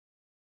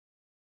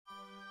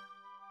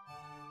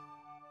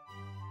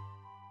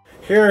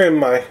Here in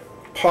my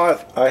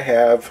pot I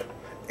have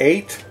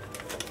 8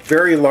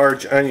 very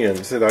large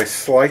onions that I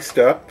sliced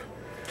up.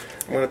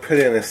 I'm going to put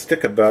in a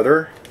stick of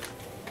butter.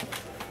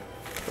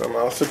 I'm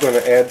also going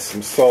to add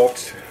some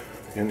salt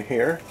in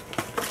here.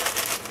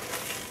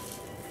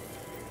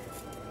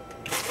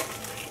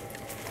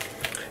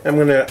 I'm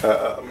going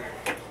to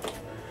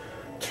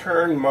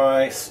turn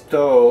my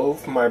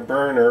stove, my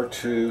burner,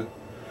 to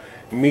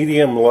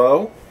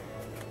medium-low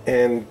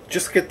and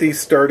just get these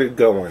started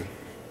going.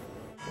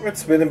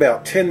 It's been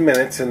about 10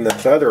 minutes and the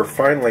butter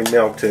finally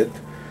melted,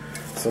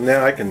 so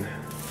now I can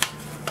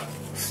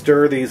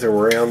stir these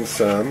around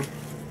some.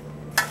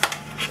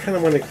 Kind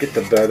of want to get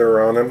the butter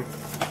on them,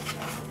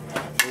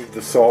 move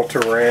the salt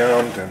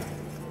around,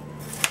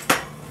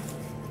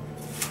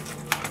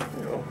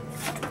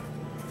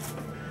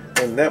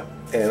 and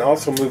and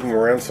also move them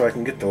around so I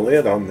can get the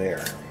lid on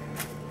there.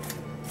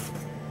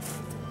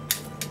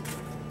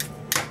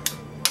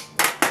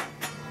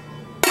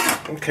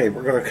 Okay,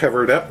 we're going to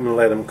cover it up and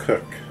let them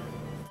cook.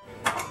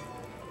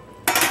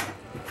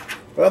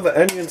 Well, the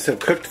onions have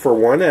cooked for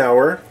 1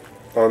 hour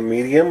on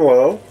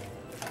medium-low.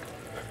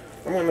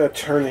 I'm going to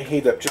turn the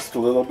heat up just a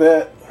little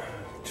bit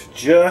to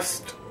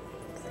just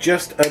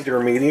under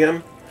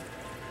medium.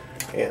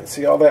 And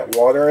see all that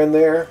water in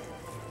there?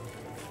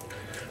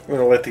 I'm going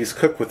to let these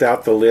cook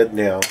without the lid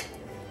now.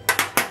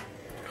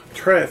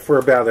 Try it for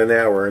about an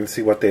hour and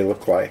see what they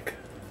look like.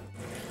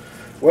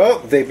 Well,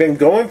 they've been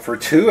going for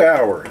 2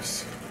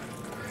 hours.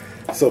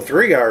 So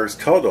 3 hours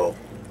total.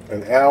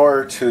 An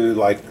hour to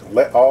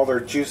let all their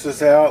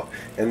juices out,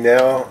 and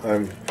now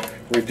I'm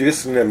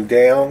reducing them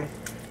down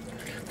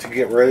to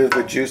get rid of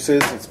the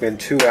juices. It's been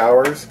 2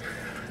 hours.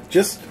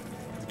 Just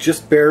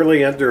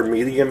barely under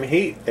medium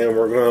heat, and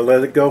we're going to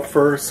let it go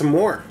for some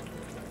more.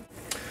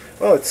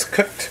 Well, it's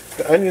cooked.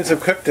 The onions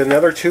have cooked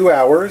another 2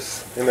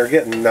 hours, and they're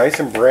getting nice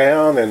and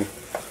brown, and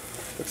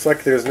looks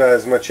like there's not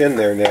as much in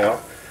there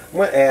now. I'm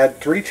going to add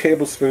 3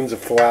 tablespoons of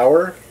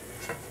flour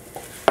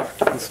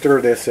and stir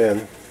this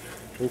in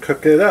and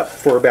cook it up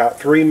for about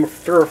 3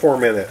 or 4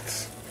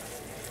 minutes.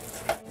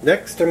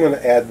 Next, I'm going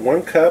to add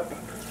 1 cup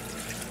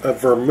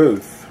of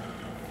vermouth.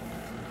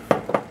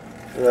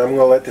 And I'm going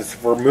to let this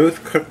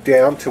vermouth cook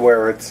down to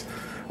where it's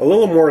a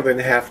little more than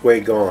halfway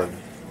gone.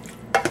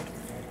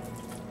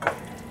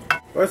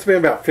 Well, it's been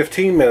about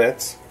 15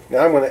 minutes.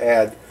 Now I'm going to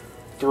add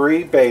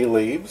 3 bay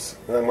leaves.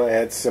 And I'm going to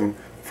add some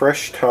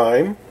fresh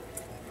thyme.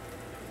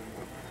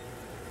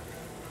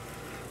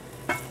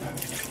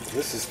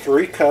 This is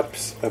 3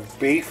 cups of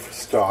beef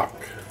stock.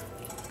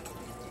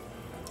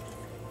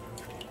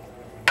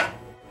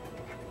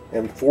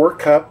 And 4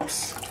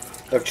 cups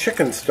of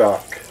chicken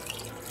stock.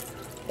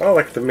 I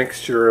like the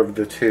mixture of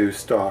the 2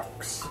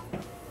 stocks.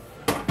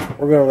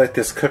 We're going to let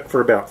this cook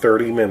for about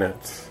 30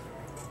 minutes.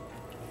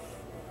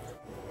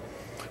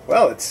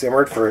 Well, it's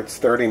simmered for its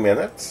 30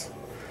 minutes.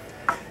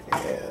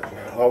 And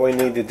all we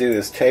need to do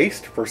is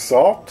taste for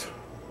salt.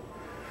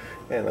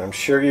 And I'm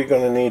sure you're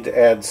going to need to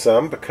add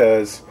some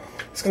because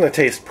it's going to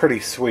taste pretty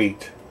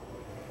sweet.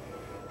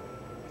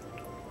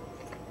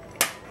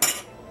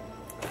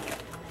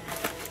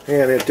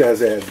 And it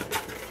does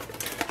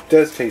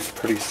taste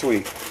pretty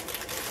sweet.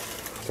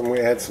 So I'm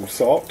going to add some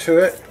salt to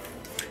it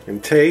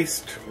and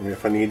taste. And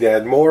if I need to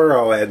add more,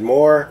 I'll add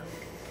more.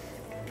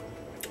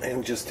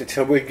 And just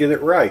until we get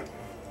it right.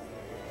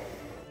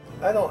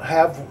 I don't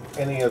have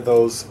any of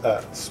those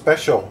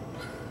special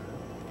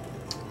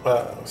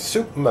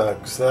soup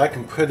mugs that I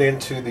can put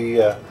into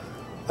the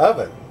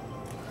oven.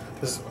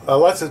 Because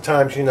lots of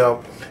times,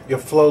 you'll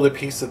float a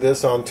piece of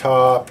this on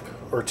top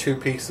or 2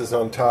 pieces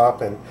on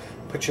top and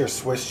put your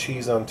Swiss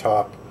cheese on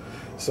top.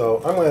 So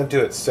I'm going to do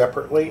it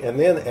separately and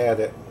then add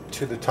it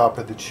to the top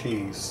of the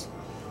cheese,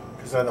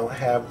 because I don't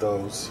have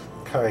those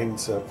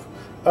kinds of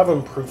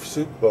oven-proof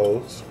soup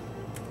bowls.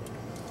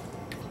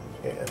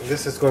 And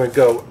this is going to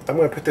go, I'm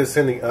going to put this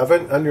in the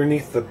oven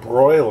underneath the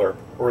broiler,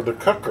 or the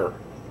cooker,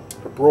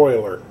 the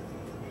broiler.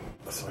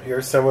 So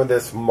here's some of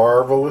this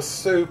marvelous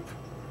soup.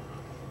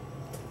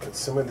 Put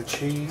some of the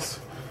cheese,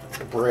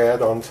 the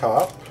bread on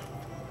top.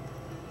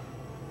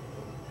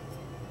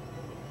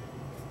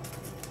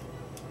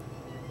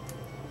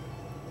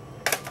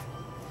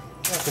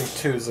 I think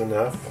 2 is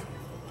enough.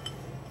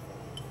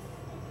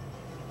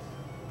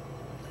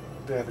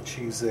 They have a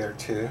cheese there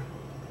too.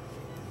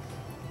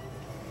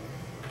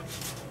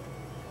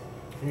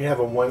 You have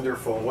a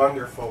wonderful,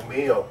 wonderful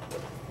meal.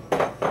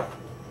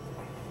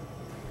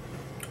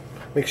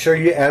 Make sure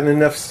you add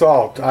enough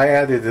salt. I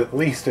added at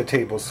least a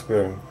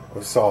tablespoon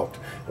of salt.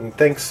 And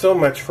thanks so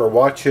much for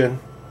watching.